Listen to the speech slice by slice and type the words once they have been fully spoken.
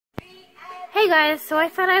Hey guys, so I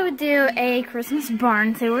thought I would do a Christmas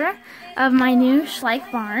barn tour of my new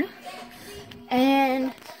Schleich barn.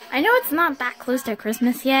 And I know it's not that close to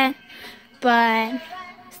Christmas yet, but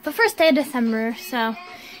it's the first day of December, so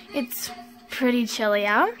it's pretty chilly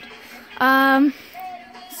out.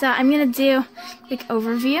 So I'm gonna do a quick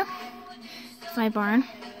overview of my barn.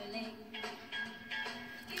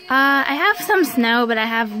 I have some snow, but I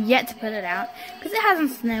have yet to put it out because it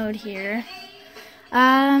hasn't snowed here.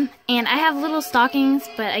 And I have little stockings,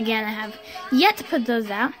 but again, I have yet to put those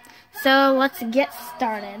out. So let's get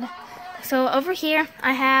started. So over here,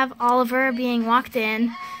 I have Oliver being walked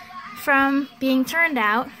in from being turned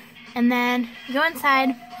out, and then go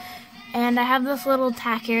inside, and I have this little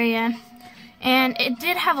tack area, and it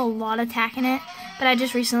did have a lot of tack in it, but I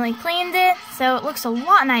just recently cleaned it, so it looks a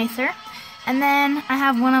lot nicer. And then I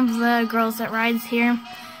have one of the girls that rides here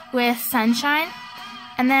with Sunshine,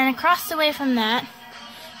 and then across the way from that,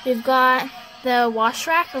 we've got the wash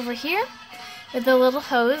rack over here with the little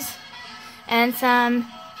hose and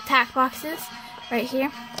some tack boxes right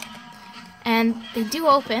here. And they do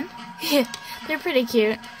open. They're pretty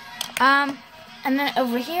cute. And then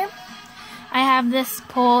over here, I have this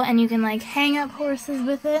pole, and you can like hang up horses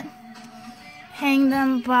with it. Not hang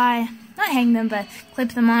them, but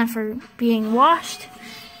clip them on for being washed.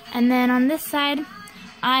 And then on this side,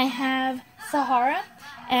 I have Sahara.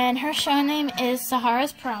 And her show name is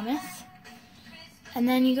Sahara's Promise. And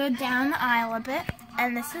then you go down the aisle a bit,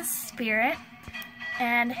 and this is Spirit.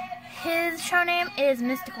 And his show name is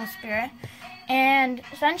Mystical Spirit. And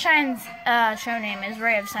Sunshine's show name is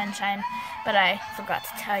Ray of Sunshine, but I forgot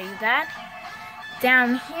to tell you that.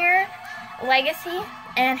 Down here, Legacy,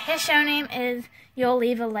 and his show name is You'll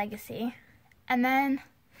Leave a Legacy. And then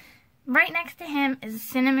right next to him is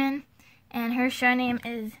Cinnamon, and her show name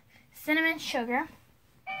is Cinnamon Sugar.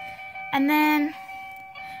 And then,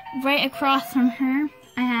 right across from her,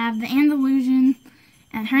 I have the Andalusian,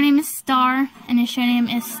 and her name is Star, and his show name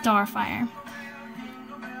is Starfire.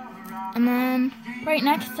 And then, right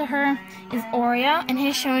next to her is Oreo, and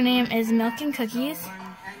his show name is Milk and Cookies.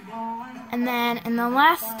 And then, in the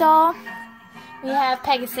last stall, we have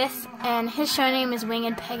Pegasus, and his show name is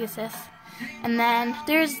Winged Pegasus. And then,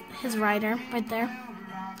 there's his rider, right there.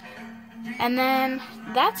 And then,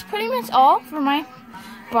 that's pretty much all for my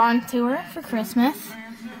barn tour for Christmas.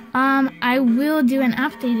 I will do an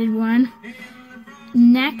updated one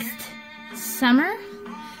next summer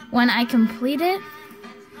when I complete it.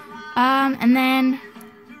 And then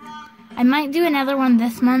I might do another one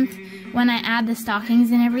this month when I add the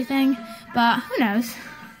stockings and everything, but who knows.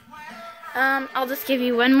 I'll just give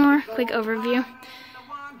you one more quick overview.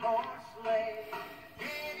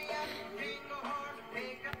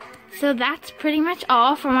 So that's pretty much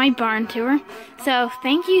all for my barn tour. So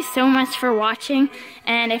thank you so much for watching,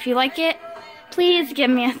 and if you like it, please give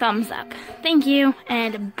me a thumbs up. Thank you,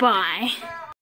 and bye.